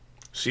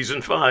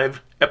Season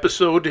 5,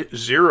 Episode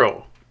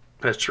 0.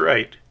 That's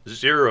right,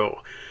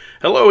 0.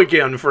 Hello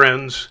again,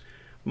 friends.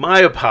 My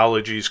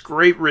apologies.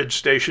 Great Ridge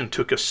Station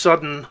took a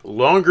sudden,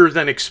 longer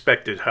than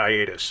expected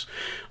hiatus.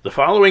 The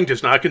following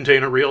does not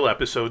contain a real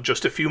episode,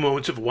 just a few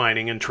moments of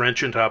whining and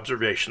trenchant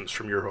observations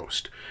from your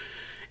host.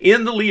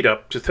 In the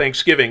lead-up to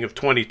Thanksgiving of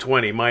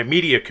 2020, my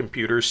media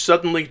computer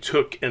suddenly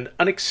took an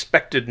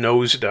unexpected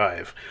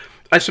nosedive.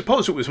 I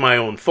suppose it was my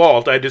own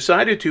fault. I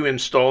decided to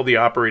install the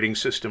operating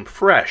system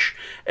fresh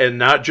and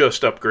not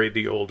just upgrade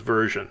the old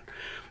version.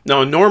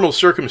 Now, in normal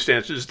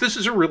circumstances, this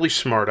is a really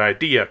smart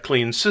idea.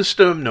 Clean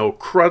system, no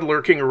crud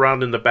lurking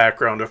around in the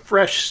background, a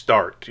fresh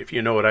start, if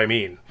you know what I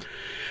mean.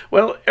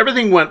 Well,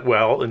 everything went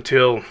well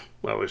until,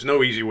 there's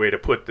no easy way to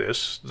put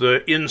this,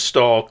 the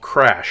install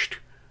crashed.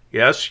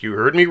 Yes, you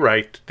heard me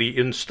right, the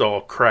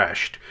install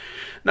crashed.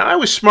 Now, I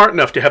was smart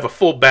enough to have a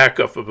full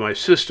backup of my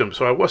system,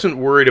 so I wasn't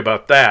worried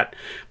about that.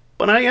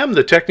 But I am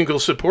the technical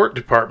support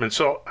department,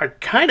 so I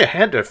kind of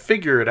had to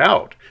figure it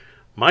out.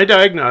 My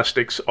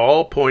diagnostics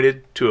all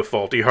pointed to a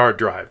faulty hard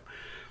drive.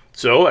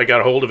 So I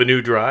got a hold of a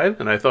new drive,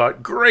 and I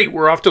thought, great,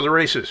 we're off to the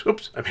races.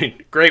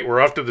 Great, we're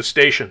off to the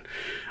station.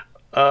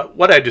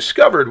 What I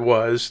discovered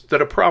was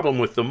that a problem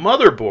with the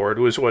motherboard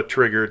was what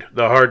triggered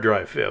the hard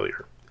drive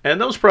failure. And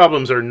those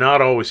problems are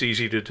not always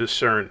easy to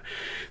discern.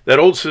 That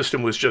old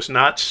system was just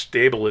not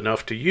stable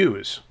enough to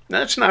use.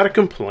 That's not a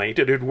complaint.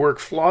 It had worked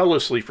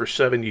flawlessly for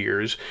 7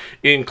 years,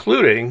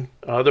 including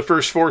the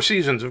first 4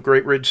 seasons of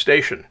Great Ridge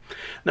Station.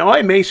 Now,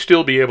 I may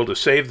still be able to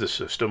save the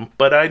system,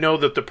 but I know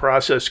that the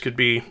process could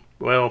be,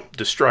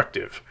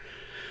 destructive.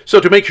 So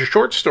to make a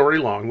short story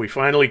long, we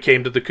finally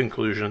came to the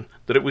conclusion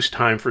that it was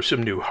time for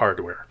some new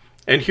hardware.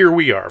 And here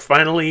we are,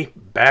 finally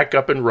back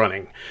up and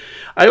running.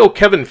 I owe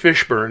Kevin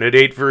Fishburne at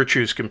 8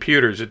 Virtues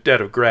Computers a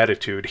debt of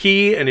gratitude.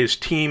 He and his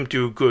team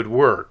do good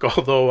work,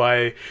 although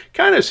I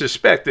kind of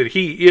suspect that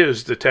he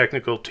is the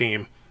technical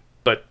team.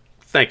 But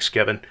thanks,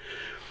 Kevin.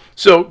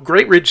 So,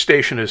 Great Ridge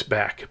Station is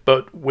back,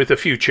 but with a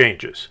few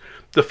changes.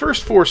 The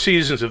first 4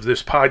 seasons of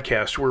this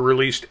podcast were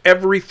released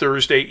every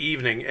Thursday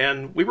evening,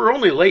 and we were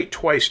only late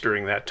twice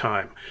during that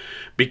time.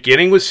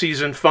 Beginning with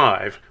Season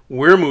 5,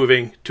 we're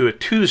moving to a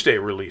Tuesday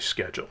release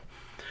schedule.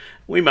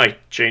 We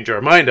might change our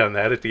mind on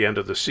that at the end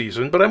of the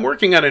season, but I'm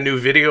working on a new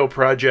video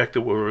project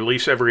that will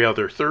release every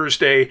other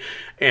Thursday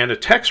and a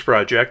text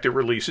project that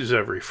releases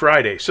every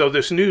Friday. So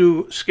this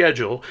new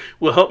schedule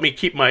will help me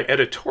keep my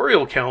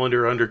editorial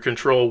calendar under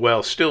control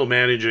while still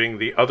managing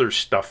the other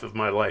stuff of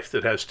my life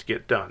that has to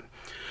get done.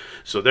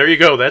 So there you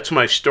go, that's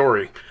my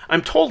story.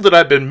 I'm told that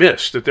I've been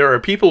missed, that there are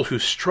people who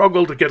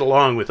struggle to get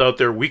along without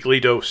their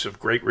weekly dose of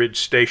Great Ridge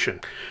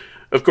Station.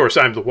 Of course,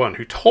 I'm the one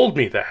who told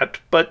me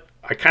that, but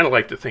I kind of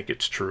like to think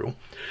it's true.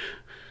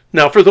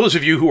 Now, for those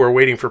of you who are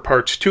waiting for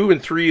parts 2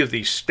 and 3 of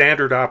the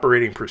Standard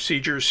Operating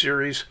Procedures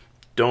series,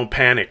 don't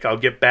panic. I'll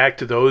get back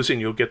to those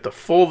and you'll get the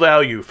full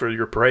value for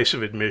your price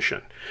of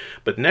admission.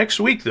 But next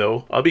week,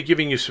 though, I'll be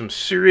giving you some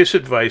serious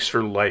advice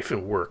for life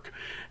and work.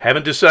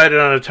 Haven't decided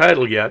on a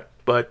title yet,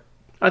 but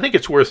I think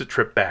it's worth a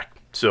trip back.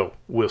 So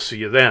we'll see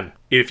you then.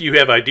 If you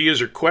have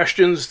ideas or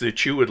questions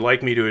that you would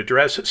like me to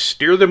address,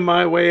 steer them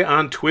my way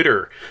on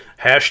Twitter.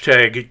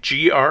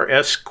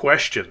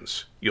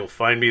 #GRSQuestions. You'll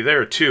find me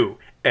there too,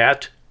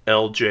 at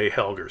LJ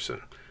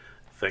Helgerson.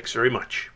 Thanks very much.